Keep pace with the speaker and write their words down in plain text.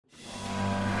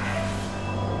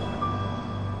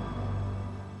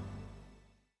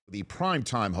the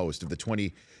primetime host of the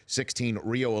 2016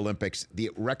 Rio Olympics,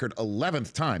 the record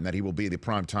 11th time that he will be the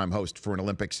primetime host for an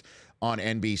Olympics on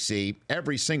NBC.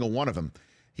 Every single one of them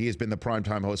he has been the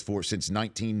primetime host for since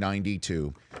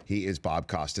 1992. He is Bob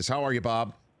Costas. How are you,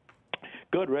 Bob?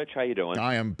 Good, Rich. How you doing?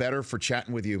 I am better for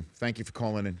chatting with you. Thank you for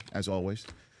calling in, as always.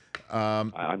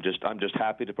 I'm just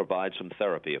happy to provide some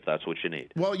therapy if that's what you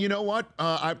need. Well, you know what?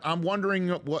 I'm wondering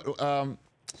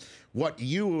what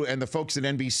you and the folks at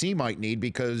NBC might need,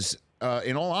 because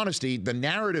in all honesty, the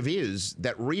narrative is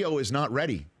that Rio is not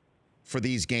ready for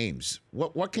these games.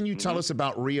 What can you tell us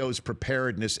about Rio's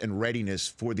preparedness and readiness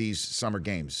for these summer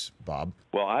games, Bob?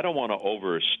 Well, I don't want to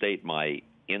overstate my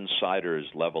insider's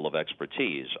level of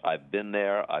expertise. I've been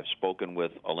there. I've spoken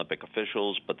with Olympic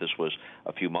officials, but this was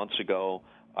a few months ago.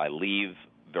 I leave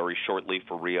very shortly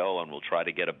for Rio, and we'll try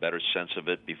to get a better sense of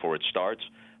it before it starts.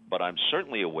 But I'm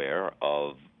certainly aware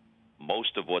of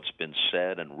most of what's been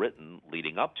said and written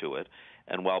leading up to it.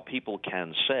 And while people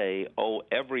can say, oh,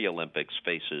 every Olympics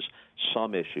faces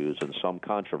some issues and some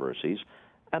controversies,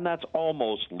 and that's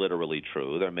almost literally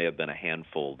true. There may have been a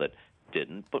handful that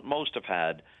didn't, but most have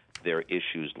had their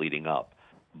issues leading up.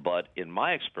 But in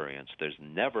my experience, there's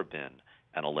never been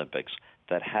an Olympics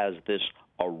that has this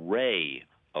array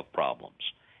of problems.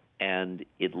 And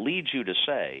it leads you to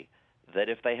say that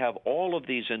if they have all of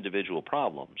these individual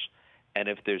problems, and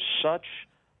if there's such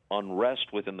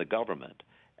unrest within the government,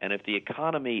 and if the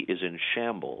economy is in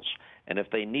shambles, and if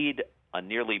they need a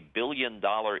nearly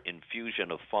billion-dollar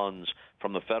infusion of funds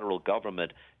from the federal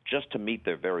government just to meet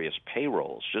their various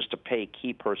payrolls, just to pay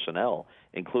key personnel,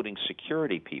 including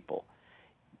security people,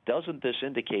 doesn't this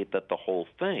indicate that the whole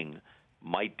thing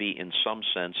might be in some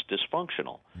sense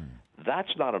dysfunctional?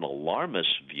 That's not an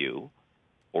alarmist view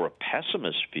or a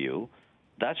pessimist view.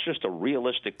 That's just a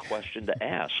realistic question to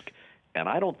ask. And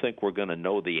I don't think we're going to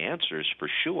know the answers for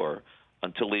sure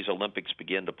until these Olympics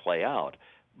begin to play out.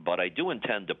 But I do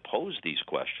intend to pose these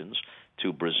questions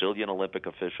to Brazilian Olympic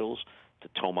officials, to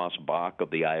Thomas Bach of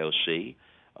the IOC,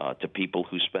 to people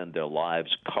who spend their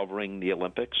lives covering the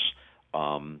Olympics.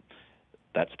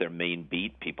 That's their main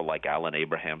beat, people like Alan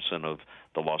Abrahamson of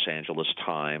the Los Angeles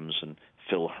Times and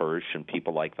Phil Hirsch and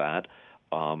people like that.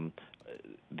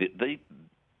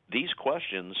 These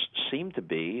questions seem to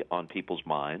be on people's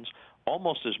minds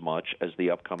almost as much as the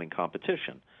upcoming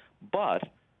competition. But,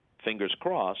 fingers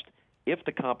crossed, if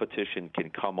the competition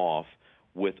can come off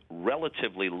with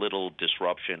relatively little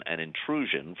disruption and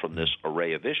intrusion from this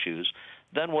array of issues,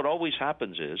 then what always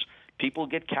happens is people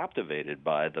get captivated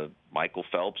by the Michael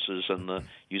Phelpses and the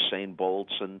Usain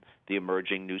Bolts and the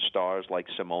emerging new stars like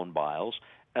Simone Biles.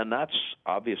 And that's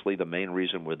obviously the main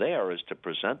reason we're there, is to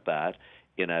present that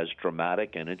in as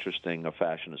dramatic and interesting a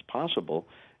fashion as possible.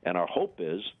 And our hope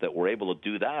is that we're able to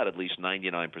do that at least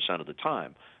 99% of the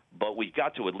time. But we've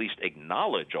got to at least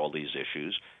acknowledge all these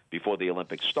issues before the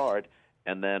Olympics start,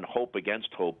 and then hope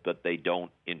against hope that they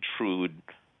don't intrude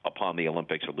upon the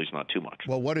Olympics, at least not too much.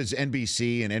 Well, what is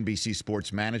NBC and NBC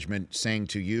Sports Management saying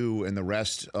to you and the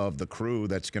rest of the crew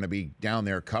that's going to be down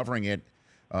there covering it?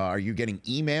 Are you getting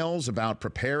emails about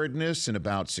preparedness and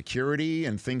about security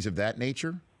and things of that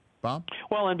nature, Bob?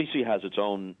 Well, NBC has its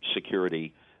own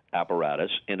security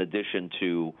apparatus in addition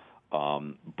to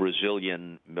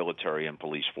Brazilian military and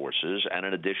police forces, and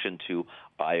in addition to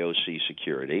IOC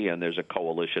security. And there's a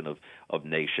coalition of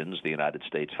nations. The United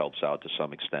States helps out to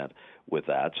some extent with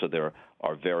that. So there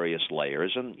are various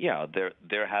layers. And, yeah,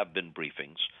 there have been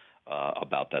briefings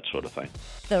about that sort of thing.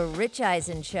 The Rich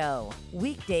Eisen Show,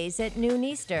 weekdays at noon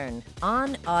Eastern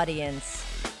on Audience.